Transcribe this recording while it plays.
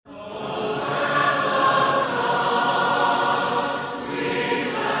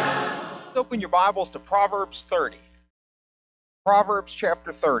open your Bibles to Proverbs 30. Proverbs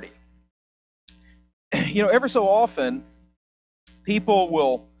chapter 30. You know, every so often, people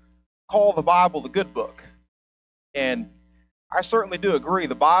will call the Bible the good book. And I certainly do agree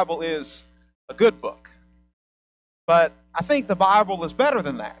the Bible is a good book. But I think the Bible is better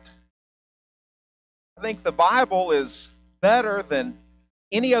than that. I think the Bible is better than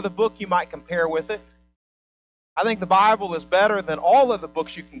any other book you might compare with it. I think the Bible is better than all of the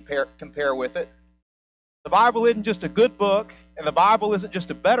books you can compare with it. The Bible isn't just a good book, and the Bible isn't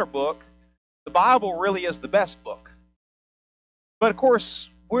just a better book. The Bible really is the best book. But of course,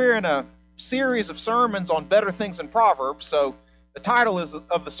 we're in a series of sermons on better things in Proverbs, so the title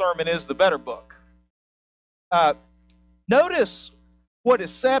of the sermon is The Better Book. Notice what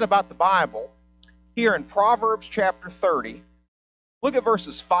is said about the Bible here in Proverbs chapter 30. Look at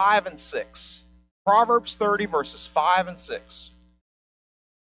verses 5 and 6. Proverbs 30, verses 5 and 6.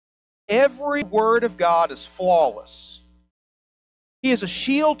 Every word of God is flawless. He is a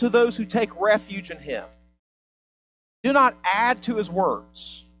shield to those who take refuge in him. Do not add to his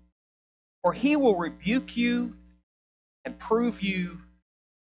words, or he will rebuke you and prove you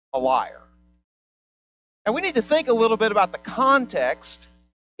a liar. And we need to think a little bit about the context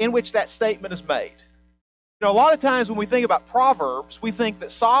in which that statement is made. You know, a lot of times when we think about Proverbs, we think that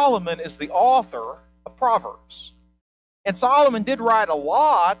Solomon is the author of Proverbs. And Solomon did write a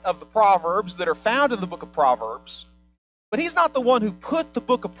lot of the Proverbs that are found in the book of Proverbs, but he's not the one who put the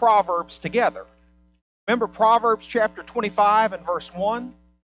book of Proverbs together. Remember Proverbs chapter 25 and verse 1?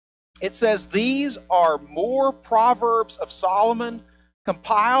 It says, "These are more Proverbs of Solomon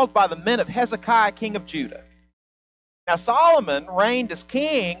compiled by the men of Hezekiah, king of Judah." Now Solomon reigned as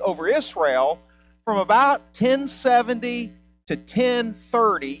king over Israel from about 1070 to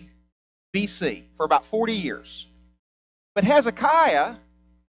 1030 BC, for about 40 years. But Hezekiah,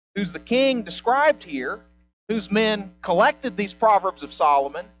 who's the king described here, whose men collected these Proverbs of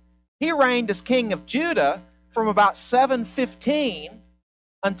Solomon, he reigned as king of Judah from about 715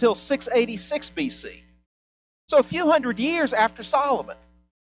 until 686 BC. So a few hundred years after Solomon.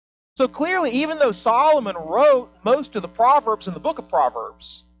 So clearly, even though Solomon wrote most of the Proverbs in the book of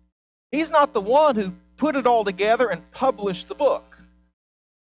Proverbs, he's not the one who put it all together and published the book.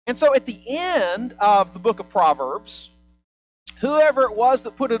 And so at the end of the book of Proverbs, whoever it was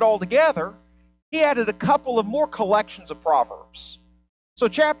that put it all together, he added a couple of more collections of Proverbs. So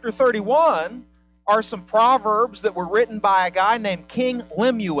chapter 31 are some Proverbs that were written by a guy named King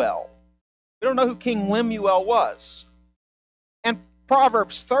Lemuel. We don't know who King Lemuel was. And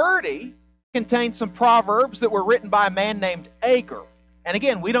Proverbs 30 contains some Proverbs that were written by a man named Agur. And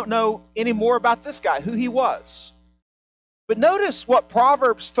again, we don't know any more about this guy, who he was. But notice what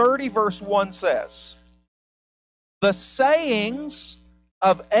Proverbs 30 verse 1 says. "The sayings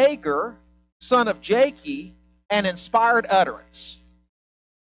of Agur, son of Jakeh, an inspired utterance."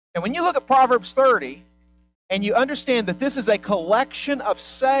 And when you look at Proverbs 30, and you understand that this is a collection of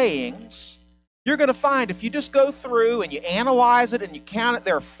sayings, you're going to find, if you just go through and you analyze it and you count it,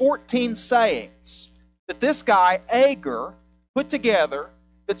 there are 14 sayings that this guy, Agur, put together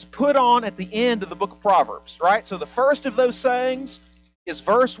that's put on at the end of the book of Proverbs, right? So the first of those sayings is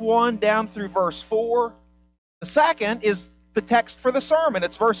verse 1 down through verse 4. The second is the text for the sermon.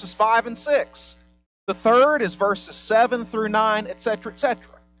 It's verses 5 and 6. The third is verses 7 through 9, etc.,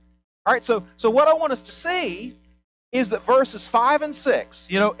 etc. All right, so what I want us to see is that verses 5 and 6,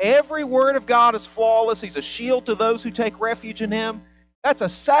 you know, every word of God is flawless. He's a shield to those who take refuge in him. That's a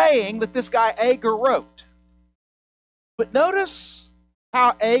saying that this guy Agur wrote. But notice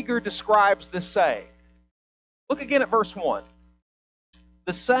how Agur describes this saying. Look again at verse 1.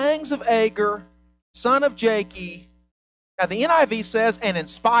 "The sayings of Agur, son of Jakeh." Now the NIV says an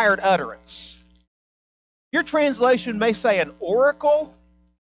inspired utterance. Your translation may say an oracle,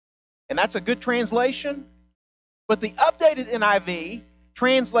 and that's a good translation. But the updated NIV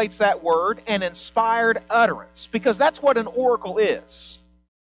translates that word an inspired utterance, because that's what an oracle is.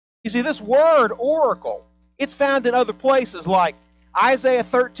 You see, this word oracle, it's found in other places like Isaiah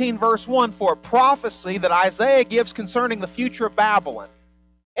 13 verse 1 for a prophecy that Isaiah gives concerning the future of Babylon.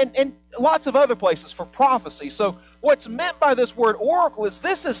 And lots of other places for prophecy. So what's meant by this word oracle is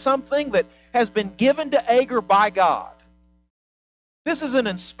this is something that has been given to Agur by God. This is an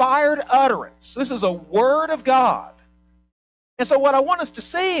inspired utterance. This is a word of God. And so what I want us to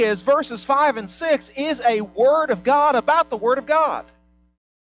see is verses 5 and 6 is a word of God about the word of God.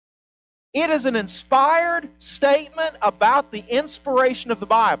 It is an inspired statement about the inspiration of the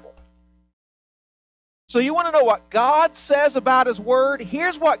Bible. So you want to know what God says about his word?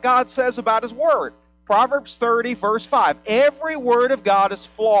 Here's what God says about his word. Proverbs 30, verse 5. Every word of God is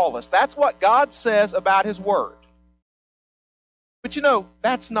flawless. That's what God says about His Word. But you know,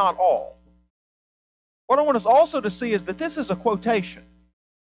 that's not all. What I want us also to see is that this is a quotation.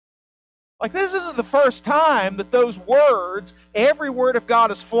 Like, this isn't the first time that those words, every word of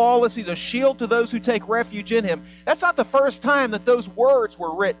God is flawless, He's a shield to those who take refuge in Him. That's not the first time that those words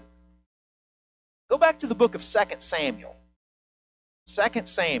were written. Go back to the book of 2 Samuel. 2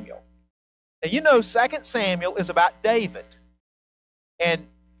 Samuel. Now, you know 2 Samuel is about David. And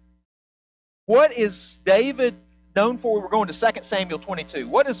what is David known for? We're going to 2 Samuel 22.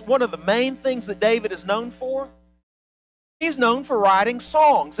 What is one of the main things that David is known for? He's known for writing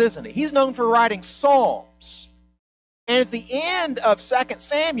songs, isn't he? He's known for writing psalms. And at the end of 2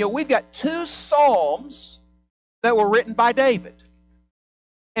 Samuel, we've got 2 psalms that were written by David.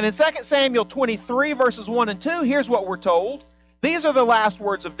 And in 2 Samuel 23, verses 1 and 2, here's what we're told. These are the last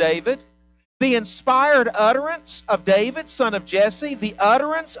words of David. The inspired utterance of David, son of Jesse, the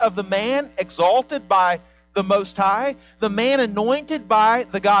utterance of the man exalted by the Most High, the man anointed by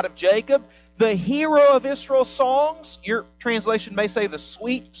the God of Jacob, the hero of Israel's songs. Your translation may say the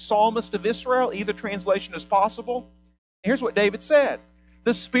sweet psalmist of Israel. Either translation is possible. Here's what David said.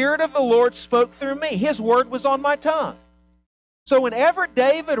 The Spirit of the Lord spoke through me. His word was on my tongue. So whenever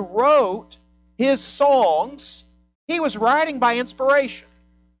David wrote his songs, he was writing by inspiration.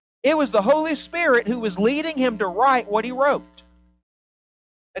 It was the Holy Spirit who was leading him to write what he wrote.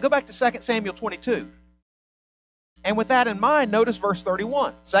 Now go back to 2 Samuel 22. And with that in mind, notice verse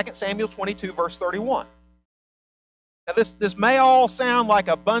 31. 2 Samuel 22, verse 31. Now this may all sound like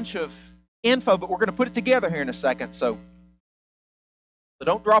a bunch of info, but we're going to put it together here in a second, so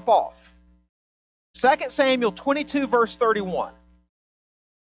don't drop off. 2 Samuel 22, verse 31.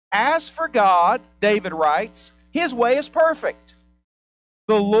 As for God, David writes, His way is perfect.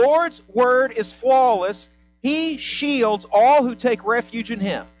 The Lord's word is flawless. He shields all who take refuge in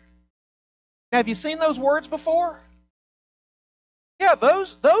Him. Now, have you seen those words before? Yeah,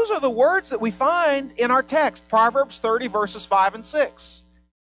 those are the words that we find in our text, Proverbs 30, verses 5 and 6.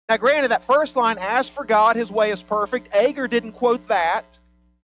 Now, granted, that first line, as for God, His way is perfect, Agur didn't quote that.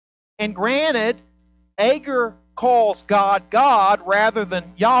 And granted, Agur calls God God rather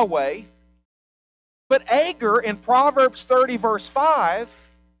than Yahweh. But Agur, in Proverbs 30, verse 5,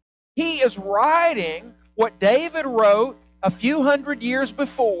 he is writing what David wrote a few hundred years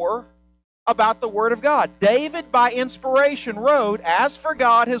before about the Word of God. David, by inspiration, wrote, As for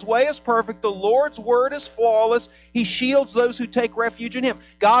God, His way is perfect. The Lord's word is flawless. He shields those who take refuge in Him.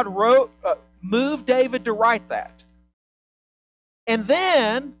 God moved David to write that. And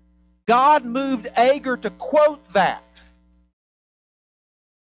then God moved Agur to quote that.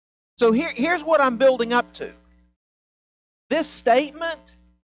 So here's what I'm building up to. This statement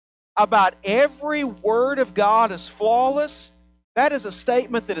about every word of God is flawless, that is a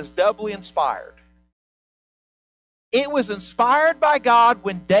statement that is doubly inspired. It was inspired by God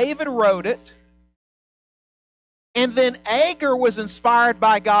when David wrote it, and then Agur was inspired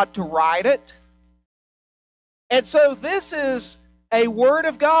by God to write it. And so this is a word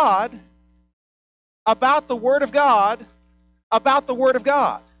of God about the Word of God about the Word of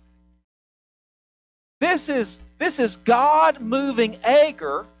God. This is God moving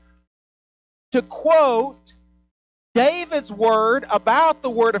Agur to quote David's word about the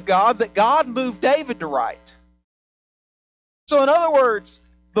Word of God that God moved David to write. So in other words,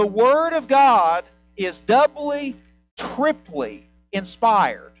 the Word of God is doubly, triply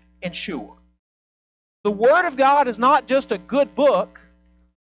inspired and sure. The Word of God is not just a good book.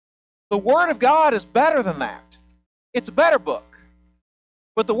 The Word of God is better than that. It's a better book.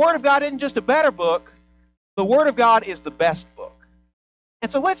 But the Word of God isn't just a better book. The Word of God is the best book.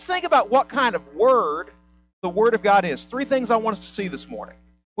 And so let's think about what kind of word the Word of God is. 3 things I want us to see this morning.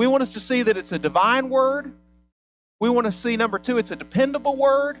 We want us to see that it's a divine word. We want to see, number 2, it's a dependable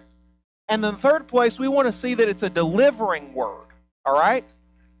word. And then third place, we want to see that it's a delivering word. All right?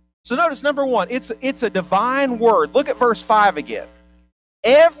 So notice, number 1, it's a divine word. Look at verse 5 again.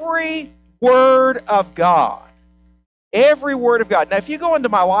 Every word of God. Every word of God. Now, if you go into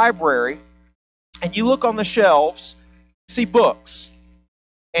my library and you look on the shelves, you see books.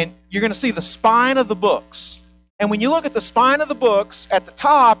 And you're going to see the spine of the books. And when you look at the spine of the books, at the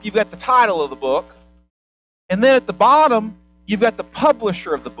top, you've got the title of the book. And then at the bottom, you've got the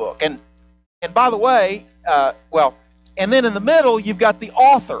publisher of the book. And by the way, and then in the middle, you've got the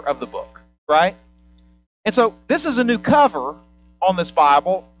author of the book, right? And so this is a new cover on this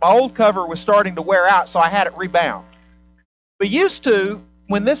Bible. My old cover was starting to wear out, so I had it rebound. But used to,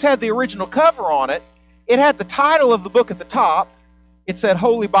 when this had the original cover on it, it had the title of the book at the top. It said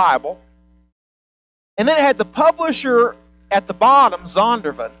Holy Bible. And then it had the publisher at the bottom,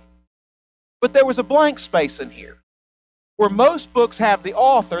 Zondervan. But there was a blank space in here. Where most books have the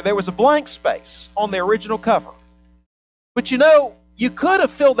author, there was a blank space on the original cover. But you know, you could have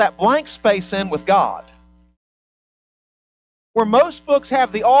filled that blank space in with God. Where most books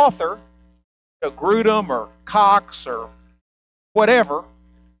have the author, Grudem or Cox or whatever,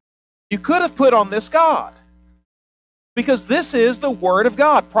 you could have put on this God. Because this is the Word of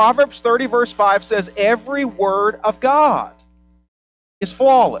God. Proverbs 30 verse 5 says, every word of God is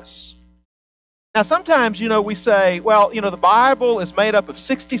flawless. Now sometimes, we say, well, the Bible is made up of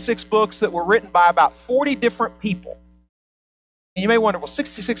 66 books that were written by about 40 different people. And you may wonder, well,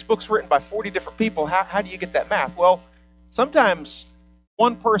 66 books written by 40 different people, how do you get that math? Well, sometimes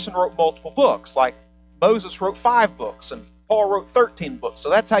one person wrote multiple books, like Moses wrote 5 books and Paul wrote 13 books. So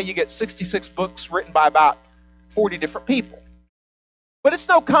that's how you get 66 books written by about 40 different people. But it's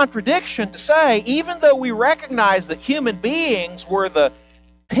no contradiction to say, even though we recognize that human beings were the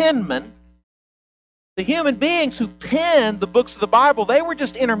penmen, the human beings who penned the books of the Bible, they were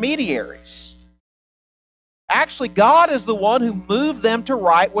just intermediaries. Actually, God is the one who moved them to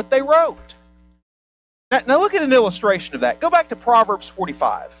write what they wrote. Now look at an illustration of that. Go back to Proverbs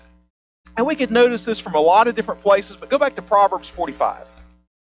 45. And we could notice this from a lot of different places, but go back to Proverbs 45.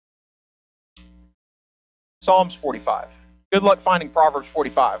 Psalms 45. Good luck finding Proverbs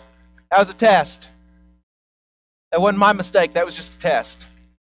 45. That was a test. That wasn't my mistake. That was just a test.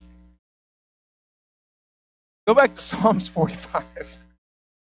 Go back to Psalms 45.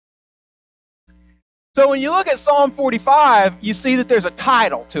 So when you look at Psalm 45, you see that there's a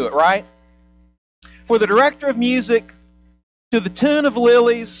title to it, right? For the director of music, to the tune of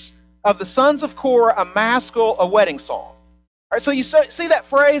lilies, of the sons of Korah, a maskil, a wedding song. All right, so you see that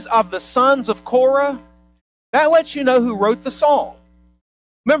phrase, of the sons of Korah? That lets you know who wrote the song.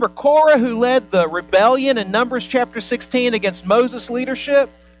 Remember Korah, who led the rebellion in Numbers chapter 16 against Moses' leadership?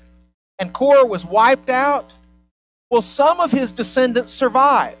 And Korah was wiped out? Well, some of his descendants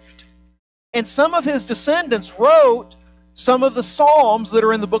survived. And some of his descendants wrote some of the Psalms that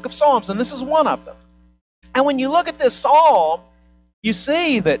are in the book of Psalms, and this is one of them. And when you look at this psalm, you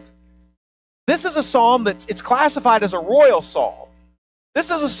see that this is a psalm it's classified as a royal psalm. This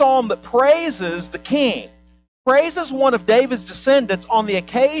is a psalm that praises the king, praises one of David's descendants on the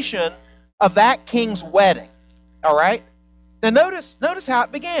occasion of that king's wedding. All right? Now notice how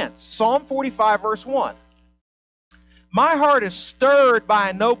it begins. Psalm 45 verse 1. My heart is stirred by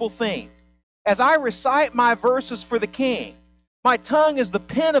a noble theme. As I recite my verses for the king, my tongue is the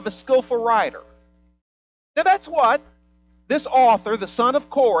pen of a skillful writer. Now that's what this author, the son of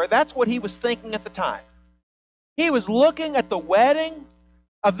Korah, that's what he was thinking at the time. He was looking at the wedding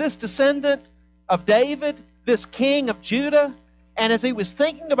of this descendant of David, this king of Judah, and as he was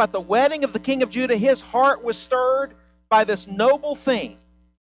thinking about the wedding of the king of Judah, his heart was stirred by this noble theme.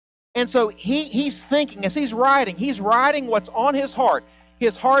 And so he's thinking, as he's writing what's on his heart.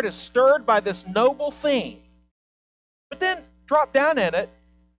 His heart is stirred by this noble theme. But then drop down in it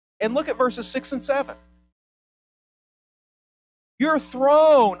and look at verses 6 and 7. Your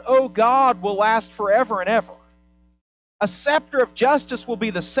throne, O God, will last forever and ever. A scepter of justice will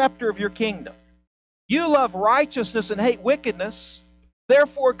be the scepter of your kingdom. You love righteousness and hate wickedness.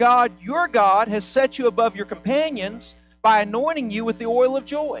 Therefore, God, your God, has set you above your companions by anointing you with the oil of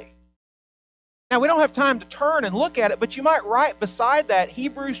joy. Now, we don't have time to turn and look at it, but you might write beside that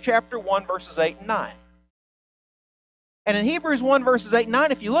Hebrews chapter 1, verses 8 and 9. And in Hebrews 1, verses 8 and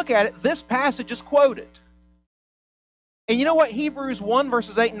 9, if you look at it, this passage is quoted. And you know what Hebrews 1,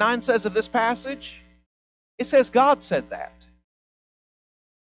 verses 8 and 9 says of this passage? It says God said that.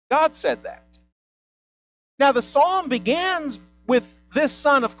 God said that. Now, the psalm begins with this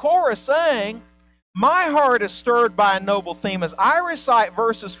son of Korah saying, my heart is stirred by a noble theme as I recite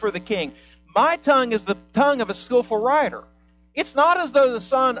verses for the king. My tongue is the tongue of a skillful writer. It's not as though the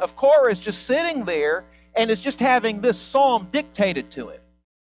son of Korah is just sitting there and is just having this psalm dictated to him.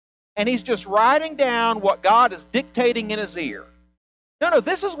 And he's just writing down what God is dictating in his ear. No,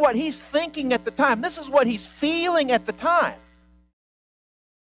 this is what he's thinking at the time. This is what he's feeling at the time.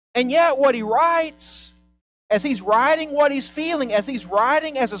 And yet what he writes, as he's writing what he's feeling, as he's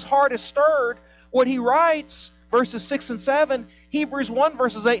writing as his heart is stirred, what he writes, verses 6 and 7, Hebrews 1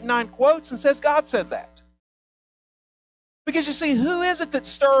 verses 8 and 9 quotes and says God said that. Because you see, who is it that's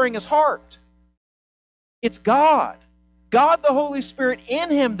stirring his heart? It's God. God the Holy Spirit in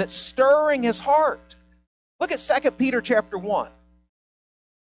him that's stirring his heart. Look at 2 Peter chapter 1.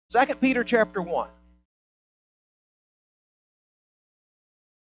 2 Peter chapter 1.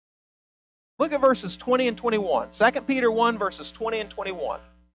 Look at verses 20 and 21. 2 Peter 1 verses 20 and 21.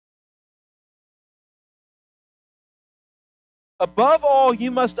 Above all,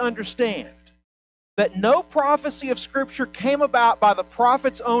 you must understand that no prophecy of Scripture came about by the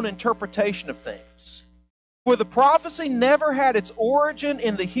prophet's own interpretation of things. For the prophecy never had its origin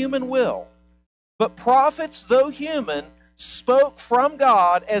in the human will, but prophets, though human, spoke from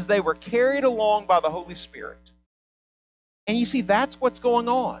God as they were carried along by the Holy Spirit. And you see, that's what's going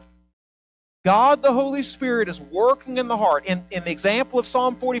on. God the Holy Spirit is working in the heart. In the example of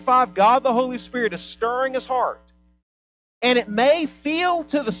Psalm 45, God the Holy Spirit is stirring his heart. And it may feel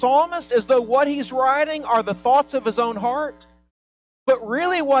to the psalmist as though what he's writing are the thoughts of his own heart. But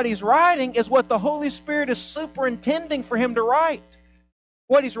really what he's writing is what the Holy Spirit is superintending for him to write.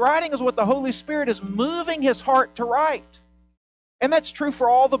 What he's writing is what the Holy Spirit is moving his heart to write. And that's true for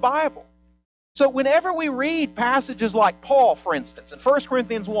all the Bible. So whenever we read passages like Paul, for instance, in 1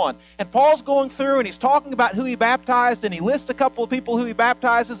 Corinthians 1, and Paul's going through and he's talking about who he baptized, and he lists a couple of people who he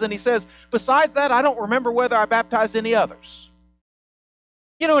baptizes, and he says, besides that, I don't remember whether I baptized any others.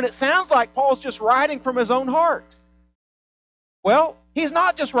 You know, and it sounds like Paul's just writing from his own heart. Well, he's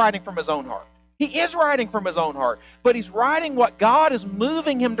not just writing from his own heart. He is writing from his own heart, but he's writing what God is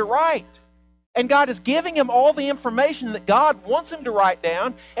moving him to write. And God is giving him all the information that God wants him to write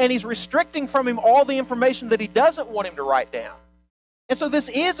down, and he's restricting from him all the information that he doesn't want him to write down. And so this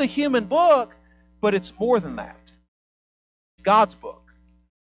is a human book, but it's more than that. It's God's book.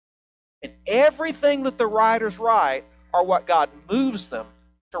 And everything that the writers write are what God moves them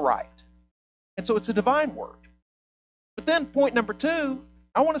to write. And so it's a divine word. But then point number 2,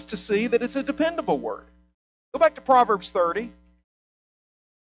 I want us to see that it's a dependable word. Go back to Proverbs 30.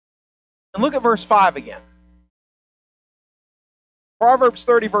 And look at verse 5 again. Proverbs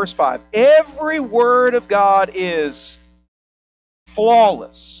 30, verse 5. Every word of God is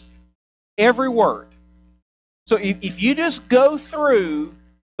flawless. Every word. So if you just go through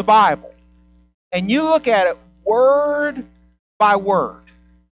the Bible and you look at it word by word,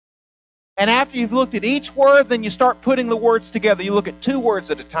 and after you've looked at each word, then you start putting the words together. You look at 2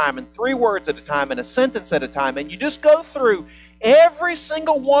 words at a time, and 3 words at a time, and a sentence at a time, and you just go through every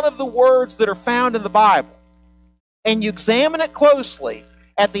single one of the words that are found in the Bible, and you examine it closely.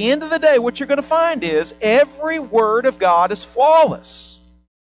 At the end of the day, what you're going to find is every word of God is flawless.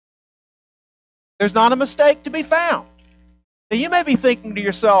 There's not a mistake to be found. Now, you may be thinking to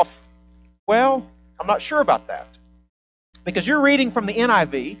yourself, well, I'm not sure about that, because you're reading from the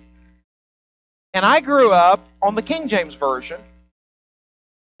NIV, and I grew up on the King James Version,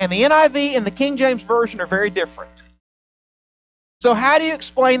 and the NIV and the King James Version are very different. So how do you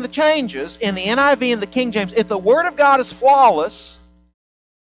explain the changes in the NIV and the King James? If the Word of God is flawless,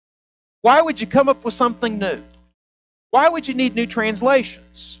 why would you come up with something new? Why would you need new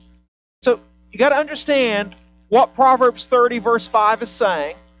translations? So you got to understand what Proverbs 30 verse 5 is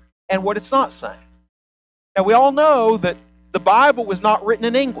saying and what it's not saying. Now we all know that the Bible was not written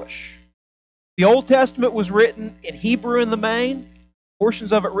in English. The Old Testament was written in Hebrew in the main,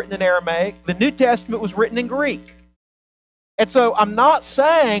 portions of it written in Aramaic. The New Testament was written in Greek. And so I'm not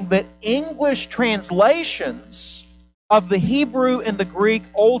saying that English translations of the Hebrew and the Greek,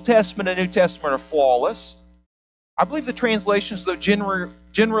 Old Testament and New Testament are flawless. I believe the translations, though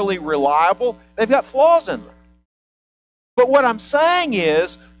generally reliable, they've got flaws in them. But what I'm saying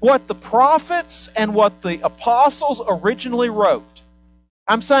is what the prophets and what the apostles originally wrote.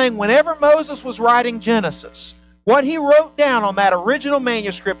 I'm saying whenever Moses was writing Genesis, what he wrote down on that original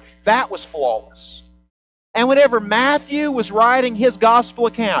manuscript, that was flawless. And whenever Matthew was writing his gospel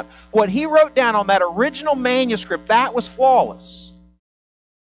account, what he wrote down on that original manuscript, that was flawless.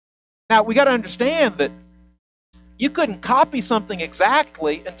 Now, we got to understand that you couldn't copy something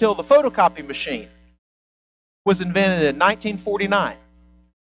exactly until the photocopy machine was invented in 1949.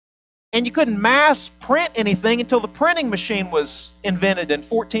 And you couldn't mass print anything until the printing machine was invented in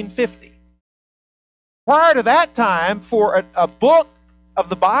 1450. Prior to that time, for a book of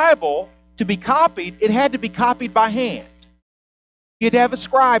the Bible to be copied, it had to be copied by hand. You'd have a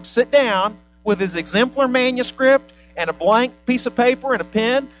scribe sit down with his exemplar manuscript and a blank piece of paper and a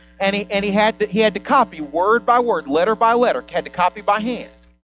pen, and he had to copy word by word, letter by letter, had to copy by hand.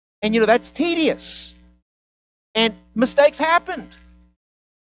 And you know, that's tedious. And mistakes happened.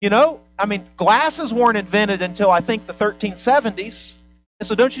 You know, I mean, glasses weren't invented until I think the 1370s. And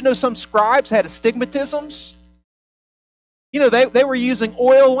so don't you know some scribes had astigmatisms? You know, they were using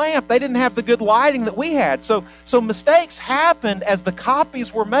oil lamp. They didn't have the good lighting that we had. So mistakes happened as the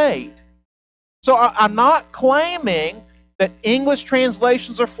copies were made. So I'm not claiming that English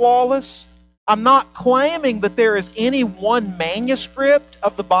translations are flawless. I'm not claiming that there is any one manuscript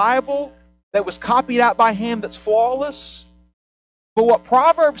of the Bible that was copied out by hand that's flawless. But what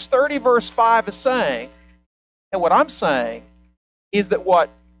Proverbs 30 verse 5 is saying, and what I'm saying, is that what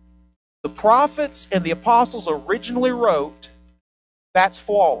the prophets and the apostles originally wrote, that's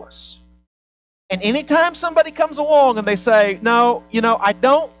flawless. And anytime somebody comes along and they say, no, I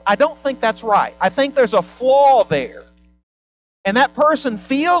don't think that's right. I think there's a flaw there. And that person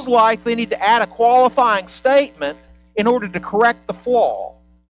feels like they need to add a qualifying statement in order to correct the flaw.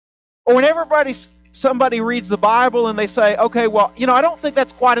 Or when somebody reads the Bible and they say, okay, well, I don't think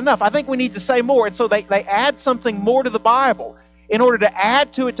that's quite enough. I think we need to say more. And so they add something more to the Bible in order to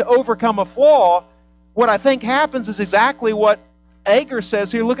add to it to overcome a flaw. What I think happens is exactly what Agur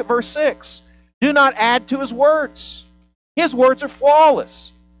says here. Look at verse 6. Do not add to his words. His words are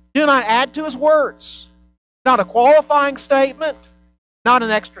flawless. Do not add to his words. Not a qualifying statement, not an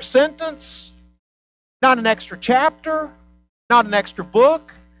extra sentence, not an extra chapter, not an extra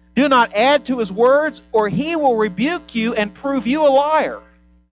book. Do not add to his words, or he will rebuke you and prove you a liar.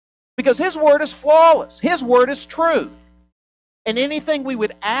 Because his word is flawless. His word is true. And anything we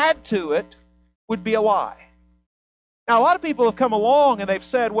would add to it would be a lie. Now, a lot of people have come along and they've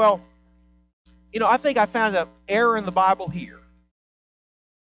said, well, I think I found an error in the Bible here.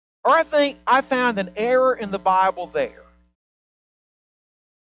 Or I think I found an error in the Bible there.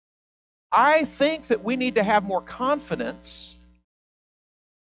 I think that we need to have more confidence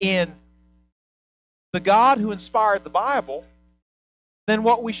in the God who inspired the Bible than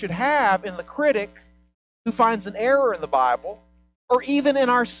what we should have in the critic who finds an error in the Bible, or even in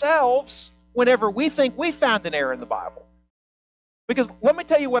ourselves whenever we think we found an error in the Bible. Because let me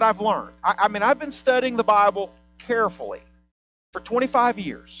tell you what I've learned. I've been studying the Bible carefully for 25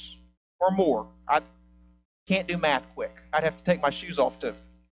 years or more. I can't do math quick. I'd have to take my shoes off to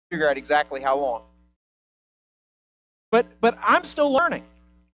figure out exactly how long. But I'm still learning.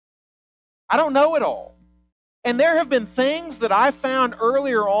 I don't know it all. And there have been things that I found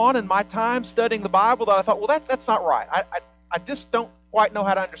earlier on in my time studying the Bible that I thought, well, that's not right. I just don't quite know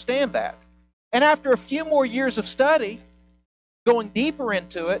how to understand that. And after a few more years of study, going deeper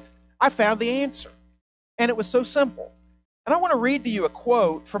into it, I found the answer. And it was so simple. And I want to read to you a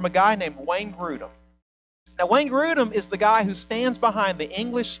quote from a guy named Wayne Grudem. Now, Wayne Grudem is the guy who stands behind the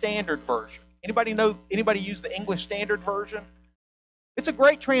English Standard Version. Anybody use the English Standard Version? It's a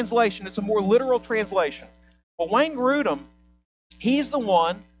great translation. It's a more literal translation. Well, Wayne Grudem, he's the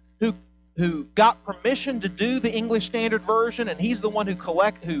one who got permission to do the English Standard Version, and he's the one who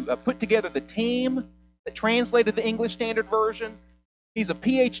put together the team that translated the English Standard Version. He's a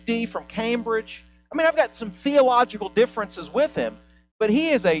PhD from Cambridge. I've got some theological differences with him, but he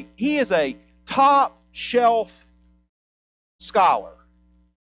is a top shelf scholar.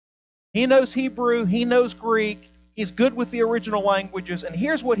 He knows Hebrew, he knows Greek, he's good with the original languages, and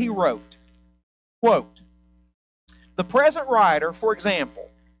here's what he wrote. Quote, the present writer, for example,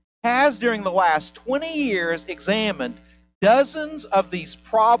 has during the last 20 years examined dozens of these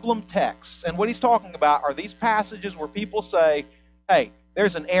problem texts. And what he's talking about are these passages where people say, hey,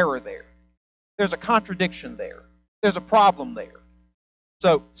 there's an error there. There's a contradiction there. There's a problem there.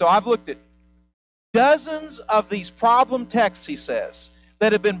 So I've looked at dozens of these problem texts, he says,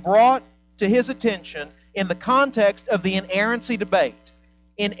 that have been brought to his attention in the context of the inerrancy debate.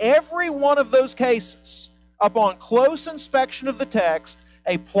 In every one of those cases, upon close inspection of the text,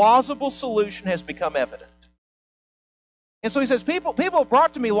 a plausible solution has become evident. And so he says, people have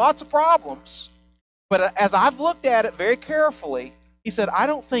brought to me lots of problems, but as I've looked at it very carefully, he said, I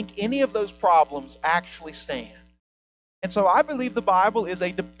don't think any of those problems actually stand. And so I believe the Bible is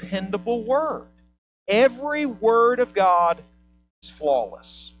a dependable word. Every word of God is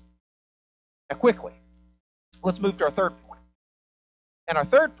flawless. Now quickly, let's move to our third point. And our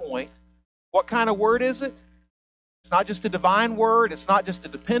third point, what kind of word is it? It's not just a divine word, it's not just a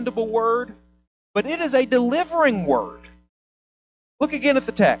dependable word, but it is a delivering word. Look again at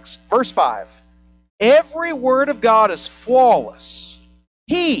the text, verse 5. Every word of God is flawless.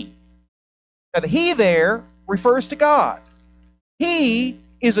 Now the he there refers to God. He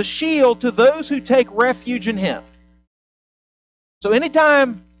is a shield to those who take refuge in him. So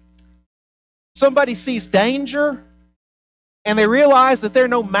anytime somebody sees danger and they realize that they're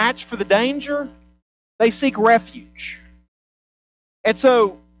no match for the danger, they seek refuge. And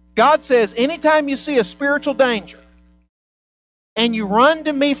so God says, anytime you see a spiritual danger and you run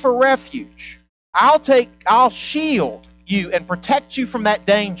to me for refuge, I'll shield you and protect you from that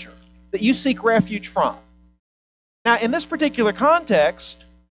danger that you seek refuge from. Now, in this particular context,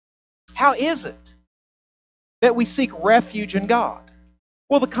 how is it that we seek refuge in God?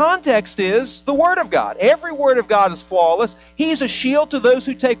 Well, the context is the Word of God. Every Word of God is flawless. He's a shield to those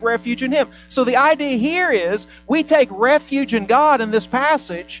who take refuge in Him. So the idea here is we take refuge in God in this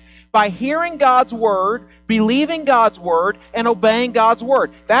passage by hearing God's Word, believing God's Word, and obeying God's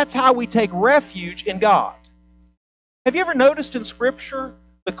Word. That's how we take refuge in God. Have you ever noticed in Scripture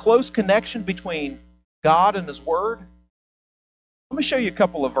the close connection between God and His Word? Let me show you a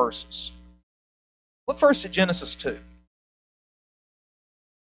couple of verses. Look first at Genesis 2.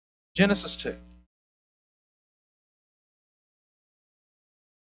 Genesis 2.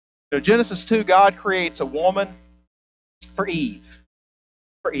 Genesis 2, God creates a woman for Eve.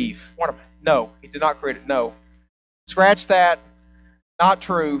 For Eve. No, He did not create it. No. Scratch that. Not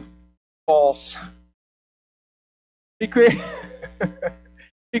true. False. He created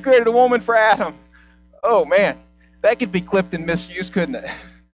a woman for Adam. Oh, man. That could be clipped and misused, couldn't it?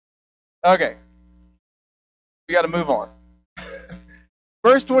 Okay. We got to move on.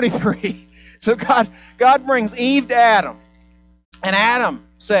 Verse 23. So God brings Eve to Adam. And Adam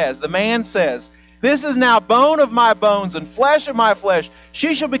says, the man says, "This is now bone of my bones and flesh of my flesh.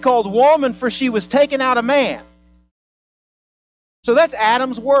 She shall be called woman, for she was taken out of man." So that's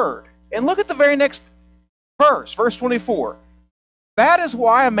Adam's word. And look at the very next verse, verse 24. "That is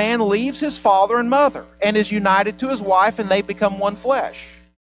why a man leaves his father and mother and is united to his wife, and they become one flesh."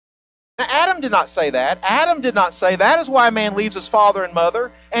 Now, Adam did not say that. Adam did not say, "That is why a man leaves his father and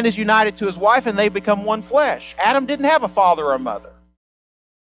mother and is united to his wife, and they become one flesh." Adam didn't have a father or a mother.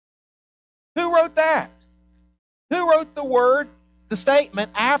 Who wrote that? Who wrote the word, the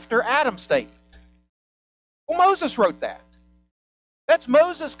statement after Adam's statement? Well, Moses wrote that. That's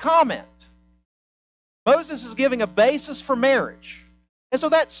Moses' comment. Moses is giving a basis for marriage. And so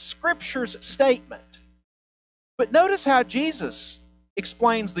that's Scripture's statement. But notice how Jesus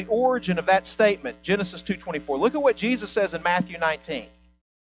explains the origin of that statement, Genesis 2:24. Look at what Jesus says in Matthew 19.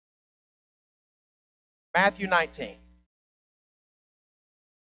 Matthew 19.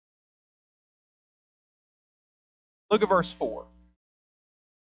 Look at verse 4.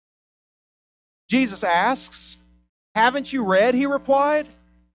 Jesus asks, "Haven't you read," he replied,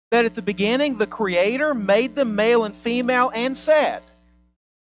 "that at the beginning the Creator made them male and female and said..."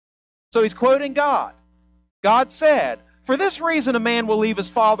 So he's quoting God. God said, "For this reason a man will leave his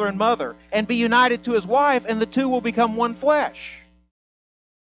father and mother and be united to his wife, and the two will become one flesh."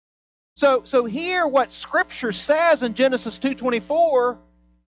 So here what Scripture says in Genesis 2:24,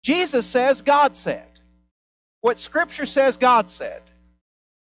 Jesus says God said. What Scripture says, God said.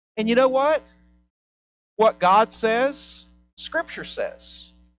 And you know what? What God says, Scripture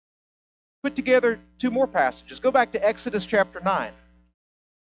says. Put together two more passages. Go back to Exodus chapter 9.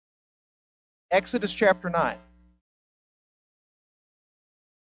 Exodus chapter 9.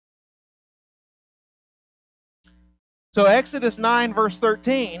 So Exodus 9 verse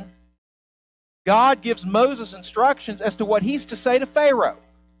 13, God gives Moses instructions as to what he's to say to Pharaoh.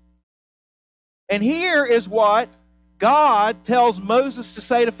 And here is what God tells Moses to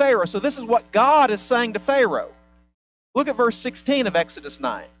say to Pharaoh. So this is what God is saying to Pharaoh. Look at verse 16 of Exodus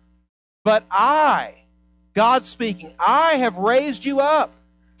 9. "But I," God speaking, "I have raised you up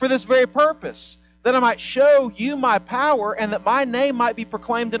for this very purpose, that I might show you my power and that my name might be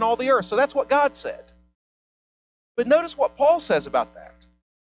proclaimed in all the earth." So that's what God said. But notice what Paul says about that.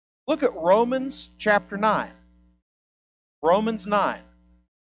 Look at Romans chapter 9. Romans 9.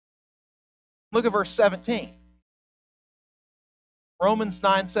 Look at verse 17. Romans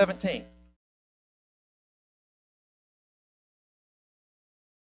 9:17.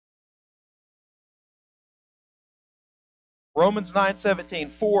 Romans 9:17.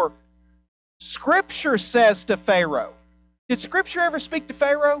 "For Scripture says to Pharaoh..." Did Scripture ever speak to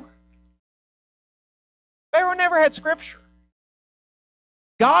Pharaoh? Pharaoh never had Scripture.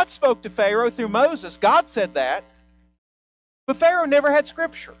 God spoke to Pharaoh through Moses. God said that. But Pharaoh never had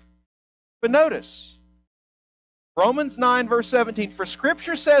Scripture. But notice, Romans 9 verse 17, "For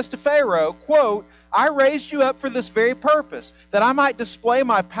Scripture says to Pharaoh, quote, I raised you up for this very purpose, that I might display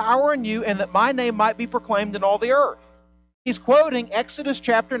my power in you and that my name might be proclaimed in all the earth." He's quoting Exodus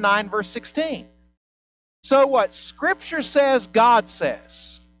chapter 9 verse 16. So what Scripture says, God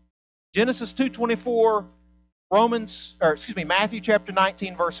says. Genesis 2:24, Matthew chapter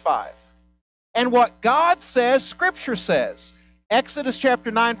 19 verse 5. And what God says, Scripture says. Exodus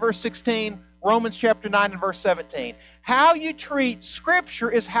chapter 9 verse 16, Romans chapter 9 and verse 17. How you treat Scripture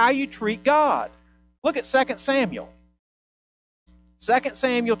is how you treat God. Look at 2 Samuel. 2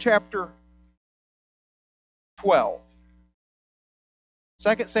 Samuel chapter 12.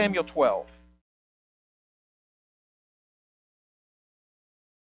 2 Samuel 12.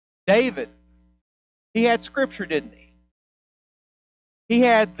 David, he had Scripture, didn't he? He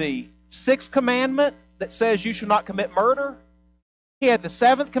had the 6th commandment that says you shall not commit murder. He had the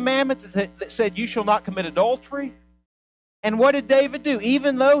 7th commandment that said you shall not commit adultery. And what did David do?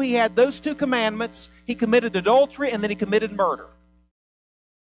 Even though he had those 2 commandments, he committed adultery and then he committed murder.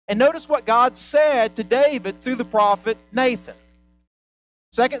 And notice what God said to David through the prophet Nathan.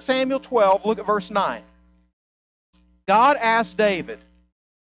 2 Samuel 12, look at verse 9. God asked David,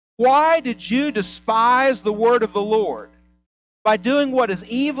 "Why did you despise the word of the Lord by doing what is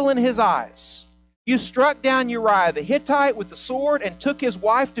evil in his eyes? You struck down Uriah the Hittite with the sword and took his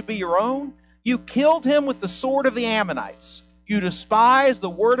wife to be your own. You killed him with the sword of the Ammonites. You despised the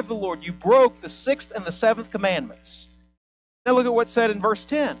word of the Lord. You broke the 6th and the 7th commandments." Now look at what's said in verse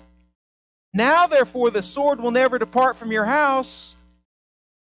 10. "Now therefore the sword will never depart from your house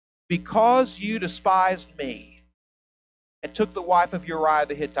because you despised me and took the wife of Uriah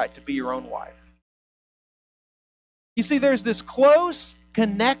the Hittite to be your own wife." You see, there's this close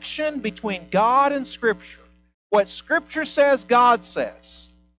connection between God and Scripture. What Scripture says, God says.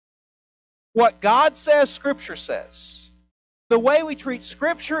 What God says, Scripture says. The way we treat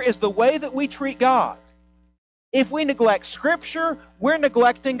Scripture is the way that we treat God. If we neglect Scripture, we're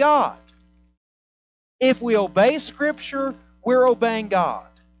neglecting God. If we obey Scripture, we're obeying God.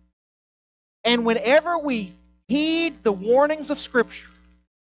 And whenever we heed the warnings of Scripture,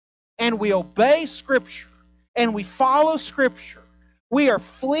 and we obey Scripture, and we follow Scripture, we are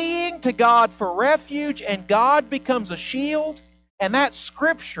fleeing to God for refuge, and God becomes a shield, and that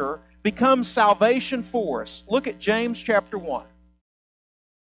Scripture becomes salvation for us. Look at James chapter 1.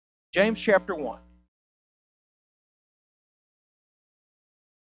 James chapter 1.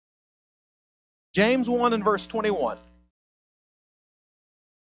 James 1 and verse 21.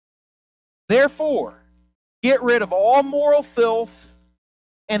 "Therefore, get rid of all moral filth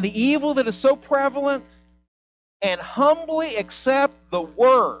and the evil that is so prevalent, and humbly accept the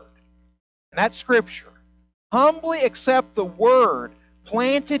word." And that's Scripture. "Humbly accept the word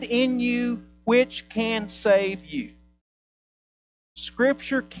planted in you, which can save you."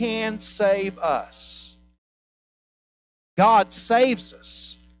 Scripture can save us. God saves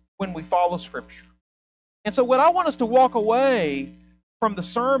us when we follow Scripture. And so what I want us to walk away from the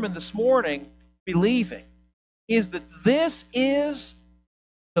sermon this morning believing is that this is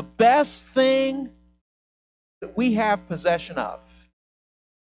the best thing that we have possession of.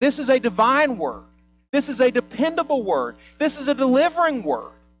 This is a divine word. This is a dependable word. This is a delivering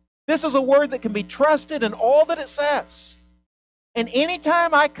word. This is a word that can be trusted in all that it says. And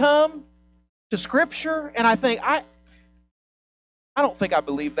anytime I come to Scripture and I think, I don't think I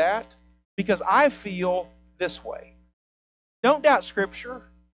believe that because I feel this way. Don't doubt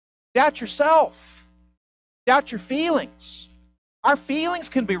Scripture. Doubt yourself. Doubt your feelings. Our feelings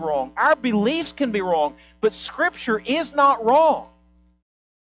can be wrong. Our beliefs can be wrong. But Scripture is not wrong.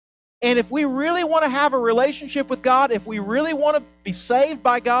 And if we really want to have a relationship with God, if we really want to be saved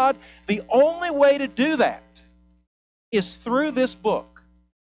by God, the only way to do that is through this book.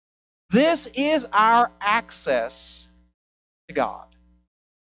 This is our access to God.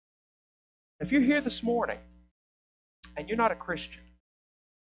 If you're here this morning and you're not a Christian,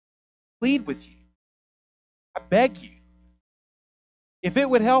 I plead with you. I beg you. If it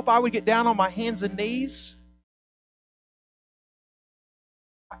would help, I would get down on my hands and knees.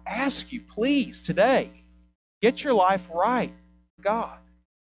 I ask you, please, today, get your life right with God.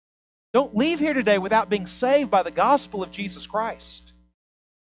 Don't leave here today without being saved by the gospel of Jesus Christ.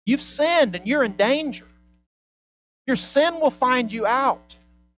 You've sinned and you're in danger. Your sin will find you out.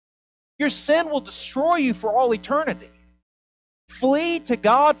 Your sin will destroy you for all eternity. Flee to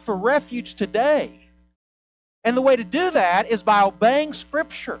God for refuge today. And the way to do that is by obeying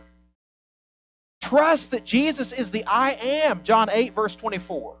Scripture. Trust that Jesus is the I am, John 8, verse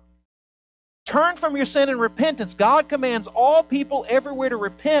 24. Turn from your sin and repentance. God commands all people everywhere to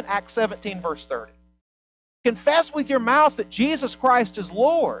repent, Acts 17, verse 30. Confess with your mouth that Jesus Christ is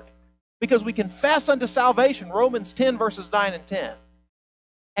Lord, because we confess unto salvation, Romans 10, verses 9 and 10.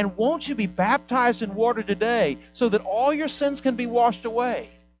 And won't you be baptized in water today so that all your sins can be washed away?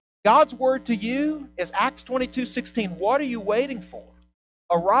 God's word to you is Acts 22:16. What are you waiting for?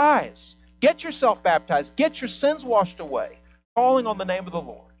 Arise, get yourself baptized, get your sins washed away, calling on the name of the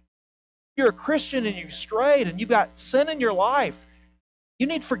Lord. If you're a Christian and you've strayed and you've got sin in your life you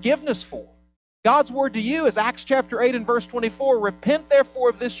need forgiveness for. God's word to you is Acts chapter 8 and verse 24. Repent therefore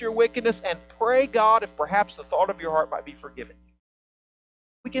of this your wickedness and pray God if perhaps the thought of your heart might be forgiven you.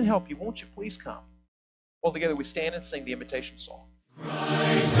 We can help you. Won't you please come? All together we stand and sing the invitation song.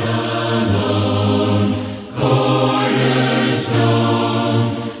 Christ alone, cornerstone,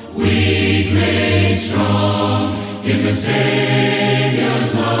 weak made strong in the Savior.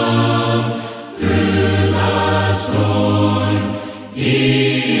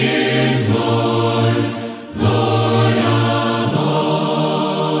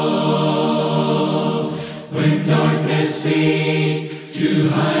 When darkness seems to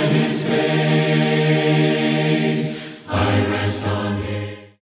hide his face,